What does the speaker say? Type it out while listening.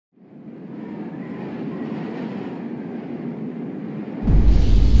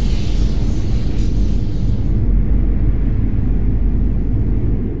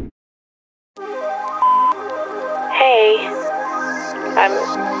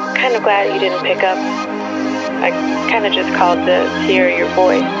kind of glad you didn't pick up. I kind of just called to hear your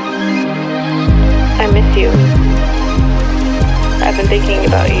voice. I miss you. I've been thinking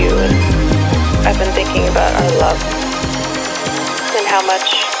about you, and I've been thinking about our love, and how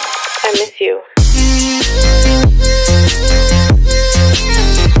much I miss you.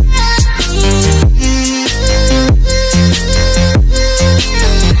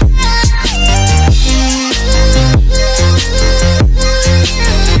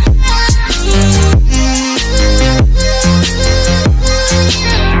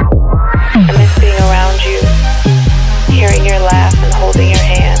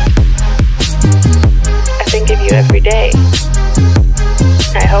 Every day.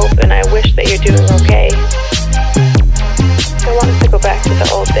 I hope and I wish that you're doing okay. I want us to go back to the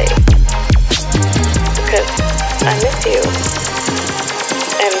old days, because I miss you,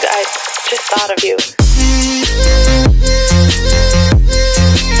 and I just thought of you.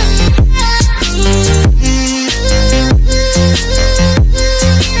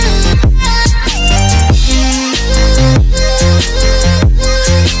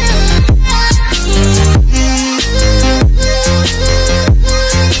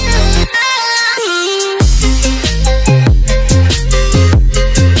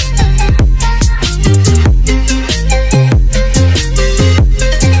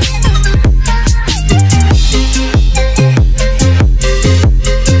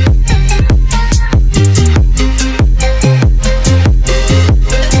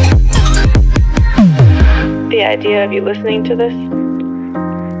 The idea of you listening to this,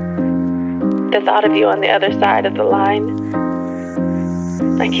 the thought of you on the other side of the line,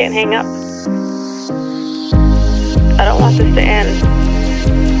 I can't hang up. I don't want this to end.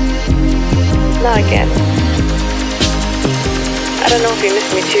 Not again. I don't know if you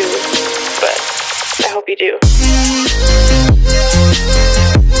miss me too, but I hope you do.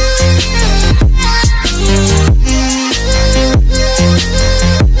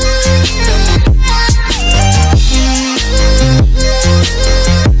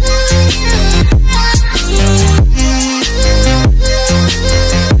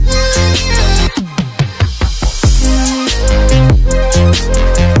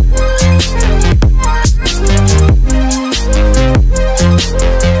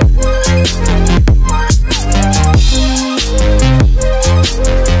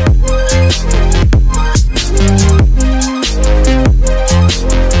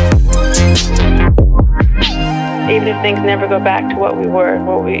 Even if things never go back to what we were,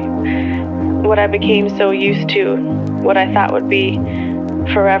 what I became so used to, what I thought would be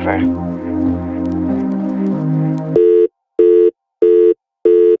forever.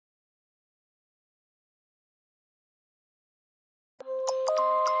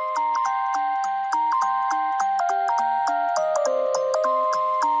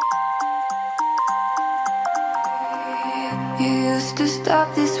 You used to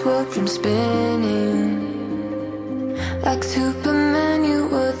stop this world from spinning. Like Superman, you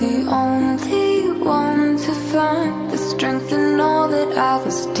were the only one to find the strength in all that I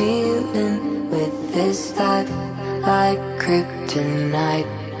was dealing with. This life like kryptonite.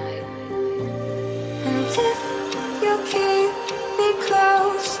 And if you keep me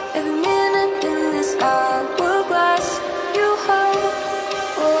close, every minute in this hourglass, you hold.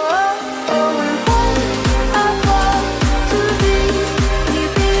 Oh, oh, oh. And when I fall to leave, will you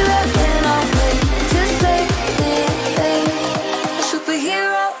be there when I wait to save me? A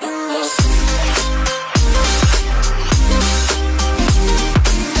superhero in this.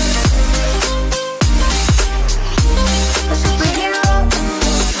 A superhero in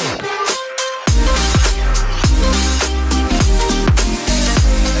this.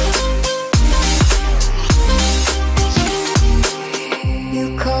 You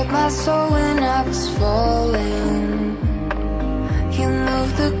called my soul when I was falling. You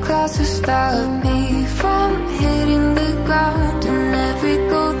moved the clouds to stop me from hitting the ground. And every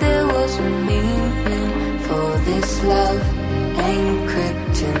goal there was a meaning. For this love ain't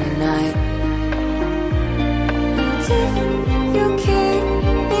kryptonite.